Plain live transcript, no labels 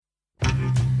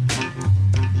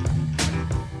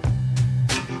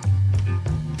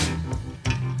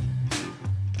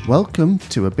Welcome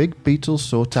to a Big Beatles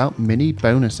Sort Out mini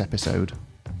bonus episode.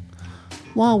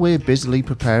 While we're busily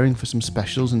preparing for some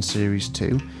specials in Series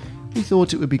 2, we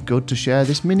thought it would be good to share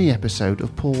this mini episode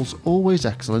of Paul's always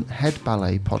excellent Head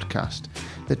Ballet podcast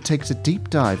that takes a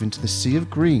deep dive into the Sea of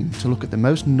Green to look at the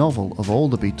most novel of all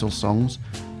the Beatles songs,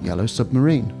 Yellow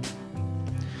Submarine.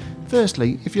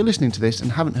 Firstly, if you're listening to this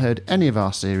and haven't heard any of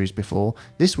our series before,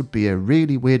 this would be a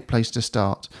really weird place to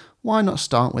start. Why not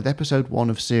start with episode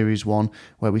 1 of Series 1,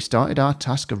 where we started our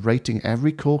task of rating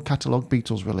every core catalogue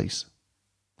Beatles release?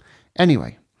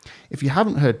 Anyway, if you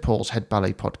haven't heard Paul's Head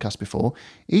Ballet podcast before,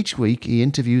 each week he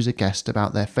interviews a guest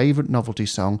about their favourite novelty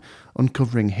song,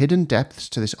 uncovering hidden depths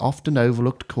to this often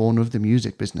overlooked corner of the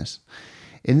music business.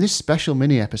 In this special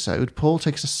mini-episode, Paul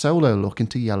takes a solo look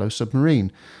into Yellow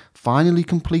Submarine, finally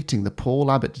completing the Paul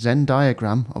Abbott Venn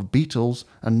diagram of Beatles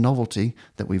and novelty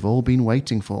that we've all been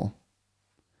waiting for.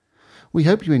 We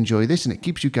hope you enjoy this and it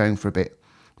keeps you going for a bit.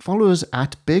 Follow us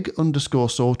at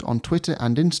big_sort on Twitter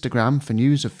and Instagram for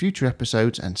news of future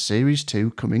episodes and Series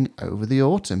 2 coming over the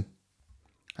autumn.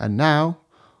 And now,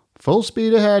 full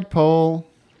speed ahead, Paul.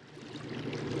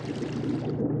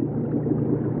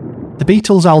 The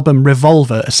Beatles album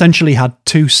Revolver essentially had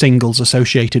two singles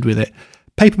associated with it.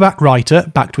 Paperback Writer,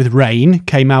 backed with Rain,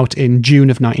 came out in June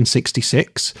of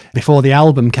 1966, before the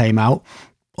album came out,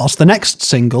 whilst the next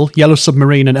single, Yellow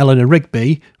Submarine and Eleanor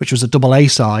Rigby, which was a double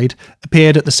A-side,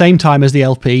 appeared at the same time as the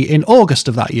LP in August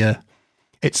of that year.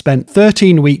 It spent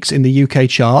 13 weeks in the UK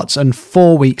charts and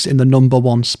 4 weeks in the number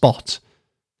one spot.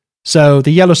 So the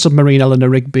Yellow Submarine Eleanor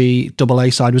Rigby double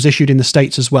A-side was issued in the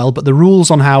States as well, but the rules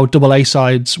on how double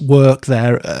A-sides work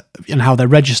there and how they're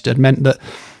registered meant that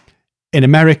in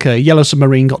America, Yellow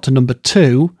Submarine got to number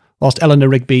 2, whilst Eleanor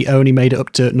Rigby only made it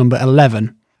up to number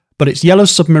 11. But it's Yellow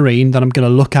Submarine that I'm going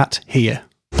to look at here.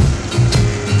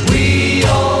 We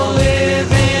all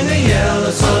live in a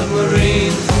yellow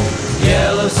submarine,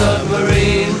 yellow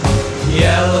submarine,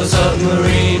 yellow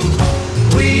submarine.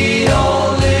 We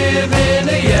all live in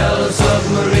a yellow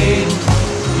submarine,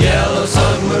 yellow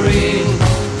submarine,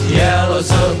 yellow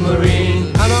submarine.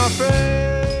 And our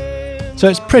friends. So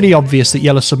it's pretty obvious that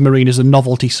Yellow Submarine is a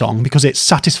novelty song because it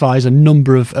satisfies a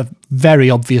number of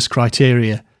very obvious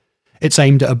criteria. It's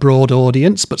aimed at a broad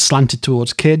audience, but slanted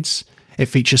towards kids. It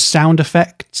features sound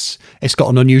effects. It's got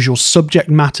an unusual subject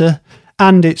matter.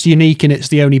 And it's unique in it's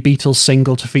the only Beatles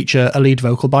single to feature a lead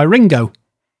vocal by Ringo.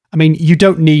 I mean, you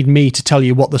don't need me to tell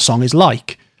you what the song is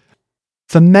like.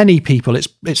 For many people,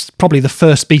 it's probably the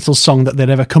first Beatles song that they'd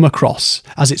ever come across,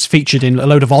 as it's featured in a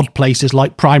load of odd places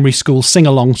like primary school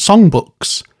sing-along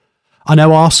songbooks. I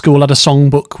know our school had a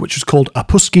songbook which was called A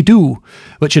Pusky-Doo,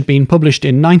 which had been published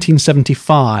in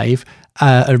 1975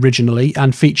 originally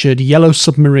and featured Yellow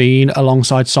Submarine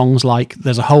alongside songs like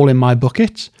There's a Hole in My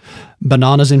Bucket,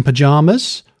 Bananas in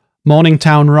Pyjamas,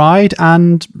 Morningtown Ride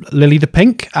and Lily the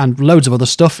Pink and loads of other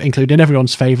stuff, including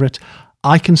everyone's favourite,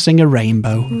 I Can Sing a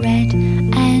Rainbow. Red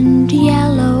and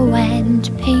yellow and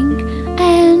pink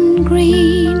and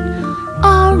green,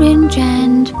 orange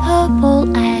and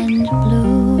purple and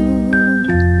blue.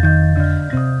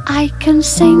 I can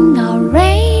sing a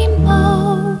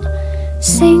rainbow,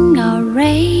 sing a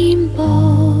rainbow,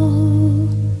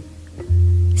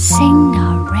 sing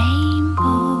a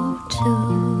rainbow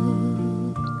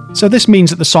too. So this means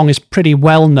that the song is pretty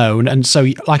well known, and so,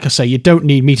 like I say, you don't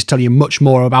need me to tell you much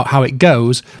more about how it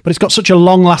goes, but it's got such a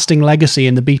long-lasting legacy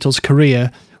in the Beatles'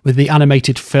 career, with the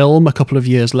animated film a couple of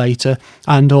years later,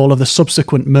 and all of the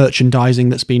subsequent merchandising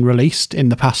that's been released in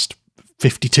the past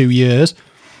 52 years.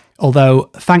 Although,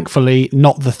 thankfully,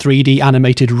 not the 3D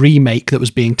animated remake that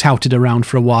was being touted around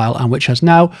for a while and which has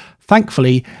now,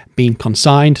 thankfully, been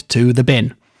consigned to the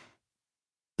bin.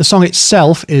 The song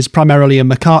itself is primarily a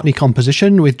McCartney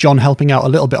composition, with John helping out a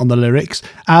little bit on the lyrics,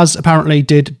 as apparently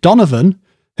did Donovan,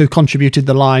 who contributed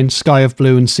the line Sky of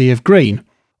Blue and Sea of Green.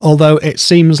 Although it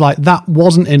seems like that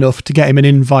wasn't enough to get him an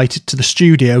invite to the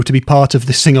studio to be part of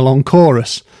the sing-along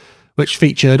chorus, which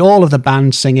featured all of the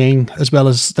band singing, as well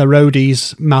as the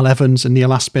roadies Mal Evans and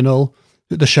Neil Aspinall,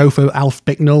 the chauffeur Alf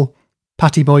Bicknell,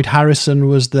 Pattie Boyd Harrison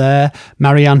was there,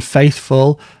 Marianne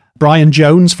Faithfull, Brian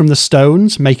Jones from the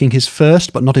Stones, making his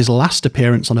first but not his last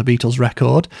appearance on a Beatles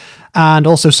record, and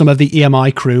also some of the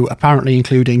EMI crew, apparently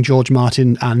including George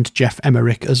Martin and Jeff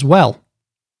Emerick as well.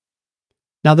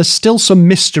 Now, there's still some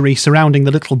mystery surrounding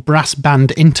the little brass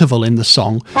band interval in the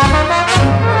song,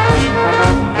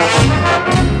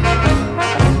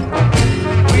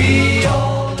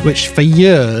 which for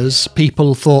years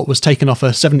people thought was taken off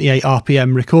a 78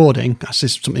 RPM recording. This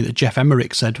is something that Jeff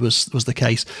Emerick said was the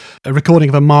case. A recording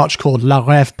of a march called La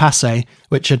Rêve Passée,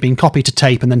 which had been copied to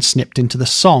tape and then snipped into the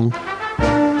song.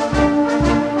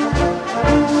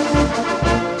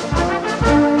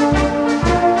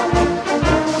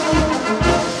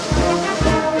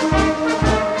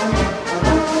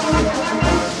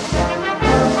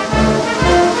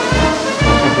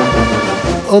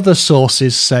 other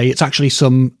sources say it's actually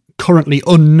some currently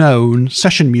unknown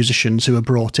session musicians who are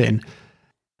brought in.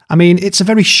 I mean, it's a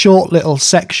very short little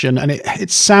section, and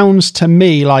it sounds to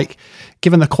me like,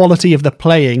 given the quality of the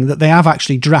playing, that they have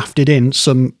actually drafted in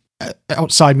some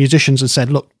outside musicians and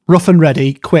said, look, rough and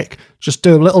ready, quick, just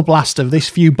do a little blast of this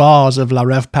few bars of La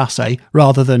Rêve Passée,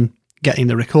 rather than getting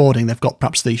the recording. They've got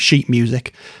perhaps the sheet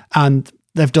music, and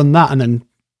they've done that and then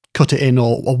cut it in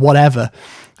or whatever.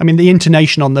 I mean, the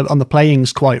intonation on the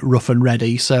playing's quite rough and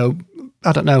ready, so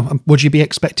I don't know. Would you be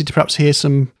expected to perhaps hear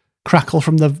some crackle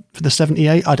from the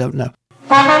 78? I don't know.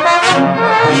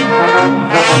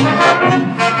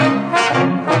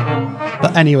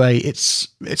 But anyway, it's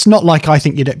not like I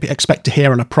think you'd expect to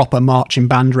hear on a proper marching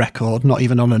band record, not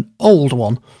even on an old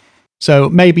one. So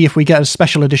maybe if we get a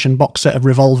special edition box set of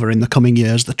Revolver in the coming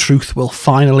years, the truth will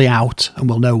finally out and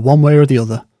we'll know one way or the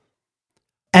other.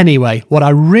 Anyway, what I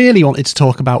really wanted to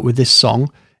talk about with this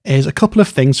song is a couple of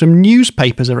things from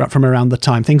newspapers from around the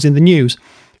time, things in the news.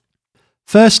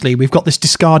 Firstly, we've got this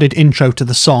discarded intro to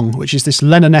the song, which is this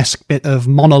Lennon-esque bit of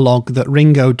monologue that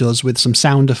Ringo does with some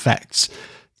sound effects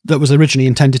that was originally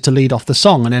intended to lead off the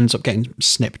song and ends up getting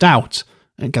snipped out.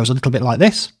 And it goes a little bit like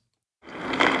this.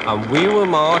 And we will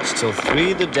march till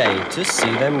 3 the day to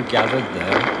see them gathered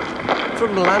there.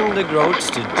 From Lander Groats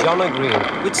to John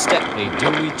O'Green, with Stepney do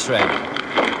we tread.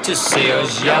 To see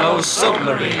us yellow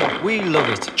submarine, we love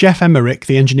it. Jeff Emmerich,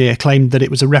 the engineer, claimed that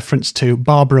it was a reference to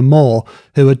Barbara Moore,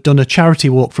 who had done a charity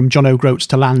walk from John O'Groats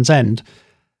to Land's End.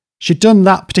 She'd done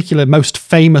that particular most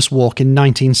famous walk in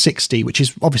 1960, which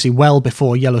is obviously well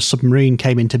before Yellow Submarine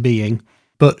came into being,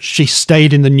 but she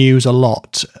stayed in the news a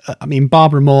lot. I mean,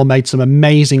 Barbara Moore made some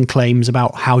amazing claims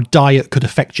about how diet could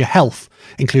affect your health,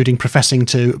 including professing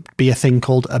to be a thing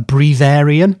called a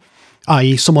breatharian,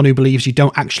 i.e. someone who believes you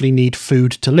don't actually need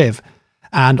food to live.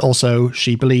 And also,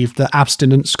 she believed that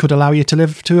abstinence could allow you to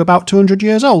live to about 200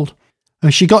 years old.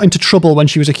 And she got into trouble when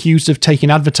she was accused of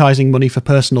taking advertising money for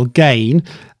personal gain,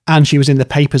 and she was in the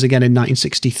papers again in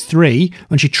 1963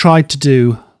 when she tried to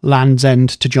do Land's End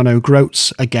to John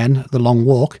O'Groats again, the long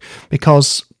walk,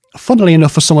 because, funnily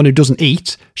enough for someone who doesn't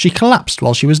eat, she collapsed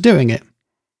while she was doing it.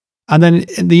 And then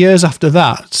in the years after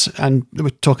that, and we're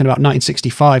talking about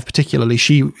 1965 particularly,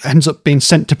 she ends up being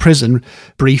sent to prison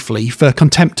briefly for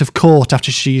contempt of court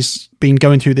after she's been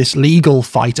going through this legal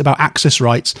fight about access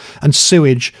rights and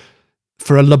sewage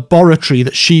for a laboratory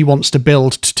that she wants to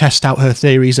build to test out her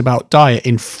theories about diet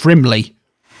in Frimley.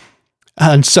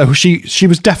 And so she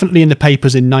was definitely in the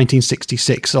papers in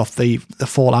 1966 off the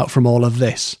fallout from all of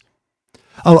this.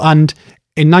 Oh, and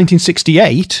in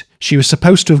 1968, she was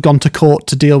supposed to have gone to court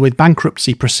to deal with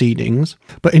bankruptcy proceedings,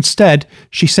 but instead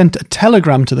she sent a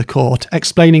telegram to the court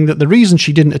explaining that the reason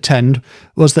she didn't attend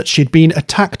was that she'd been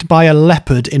attacked by a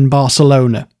leopard in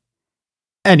Barcelona.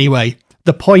 Anyway,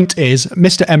 the point is,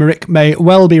 Mr. Emmerich may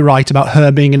well be right about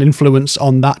her being an influence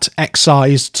on that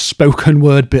excised spoken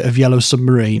word bit of Yellow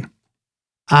Submarine.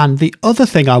 And the other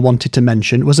thing I wanted to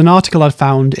mention was an article I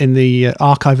found in the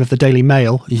archive of the Daily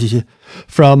Mail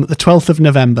from the 12th of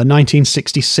November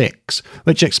 1966,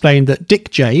 which explained that Dick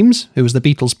James, who was the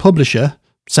Beatles' publisher,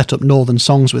 set up Northern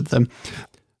Songs with them,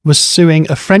 was suing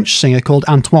a French singer called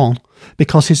Antoine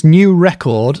because his new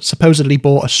record supposedly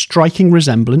bore a striking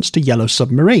resemblance to Yellow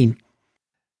Submarine.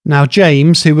 Now,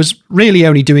 James, who was really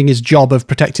only doing his job of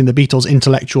protecting the Beatles'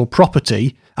 intellectual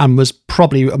property, and was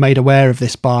probably made aware of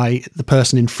this by the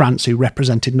person in France who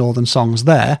represented Northern Songs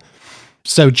there,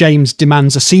 so James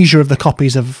demands a seizure of the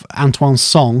copies of Antoine's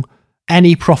song,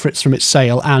 any profits from its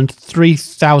sale, and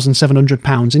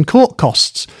 £3,700 in court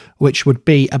costs, which would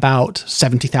be about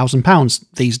 £70,000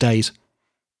 these days.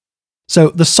 So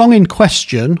the song in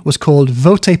question was called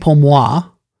Votez pour moi,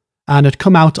 and had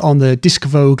come out on the Disc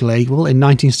Vogue label in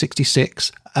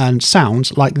 1966 and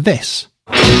sounds like this.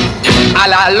 À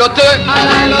la lote,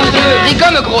 dit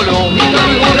comme gros lot,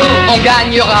 on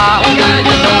gagnera,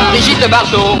 Brigitte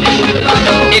Bardot,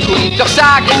 et Gunther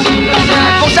Sack,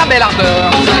 pour sa belle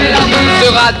ardeur,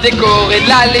 sera décoré de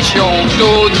la Légion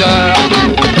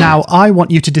d'honneur. Now, I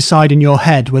want you to decide in your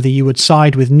head whether you would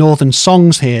side with Northern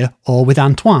Songs here or with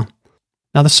Antoine.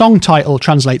 Now, the song title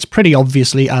translates pretty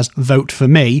obviously as Vote for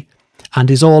Me, and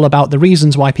is all about the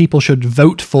reasons why people should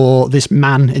vote for this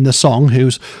man in the song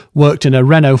who's worked in a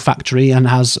Renault factory and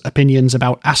has opinions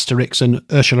about Asterix and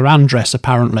Ursula Andress,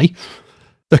 apparently.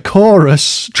 The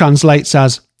chorus translates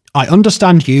as, I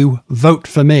understand you, vote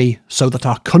for me, so that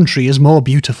our country is more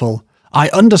beautiful. I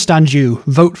understand you,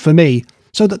 vote for me,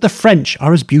 so that the French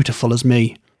are as beautiful as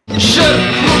me. Je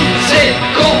vous ai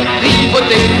compris,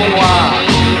 votez pour moi,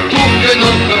 pour que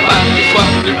notre patrie soit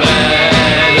plus belle.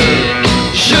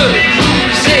 Je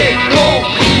vous ai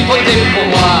compris, votez pour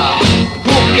moi,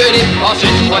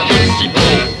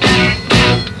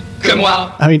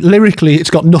 mean, lyrically, it's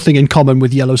got nothing in common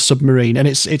with Yellow Submarine, and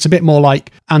it's a bit more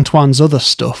like Antoine's other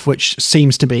stuff, which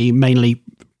seems to be mainly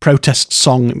protest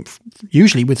song,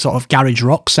 usually with sort of garage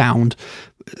rock sound.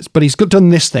 But he's done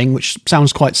this thing, which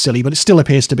sounds quite silly, but it still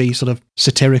appears to be sort of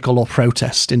satirical or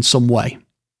protest in some way.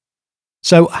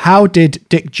 So how did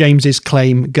Dick James's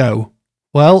claim go?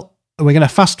 Well, we're going to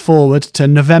fast forward to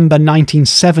November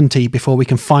 1970 before we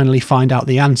can finally find out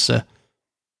the answer.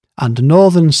 And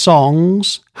Northern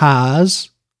Songs has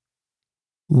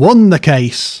won the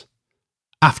case.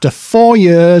 After 4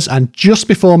 years and just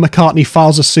before McCartney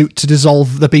files a suit to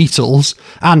dissolve the Beatles,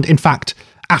 and in fact,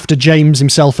 after James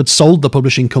himself had sold the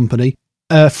publishing company,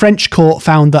 a French court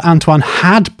found that Antoine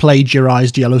had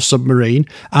plagiarised Yellow Submarine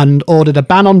and ordered a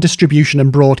ban on distribution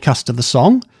and broadcast of the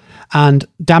song, and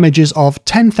damages of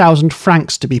 10,000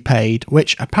 francs to be paid,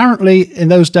 which apparently in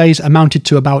those days amounted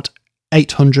to about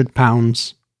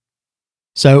 £800.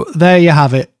 So there you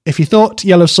have it. If you thought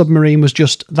Yellow Submarine was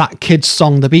just that kid's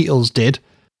song the Beatles did,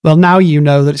 well, now you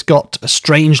know that it's got a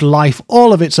strange life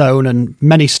all of its own and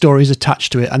many stories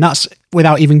attached to it, and that's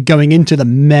without even going into the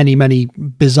many, many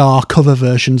bizarre cover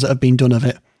versions that have been done of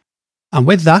it. And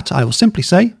with that, I will simply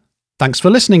say, thanks for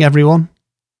listening, everyone.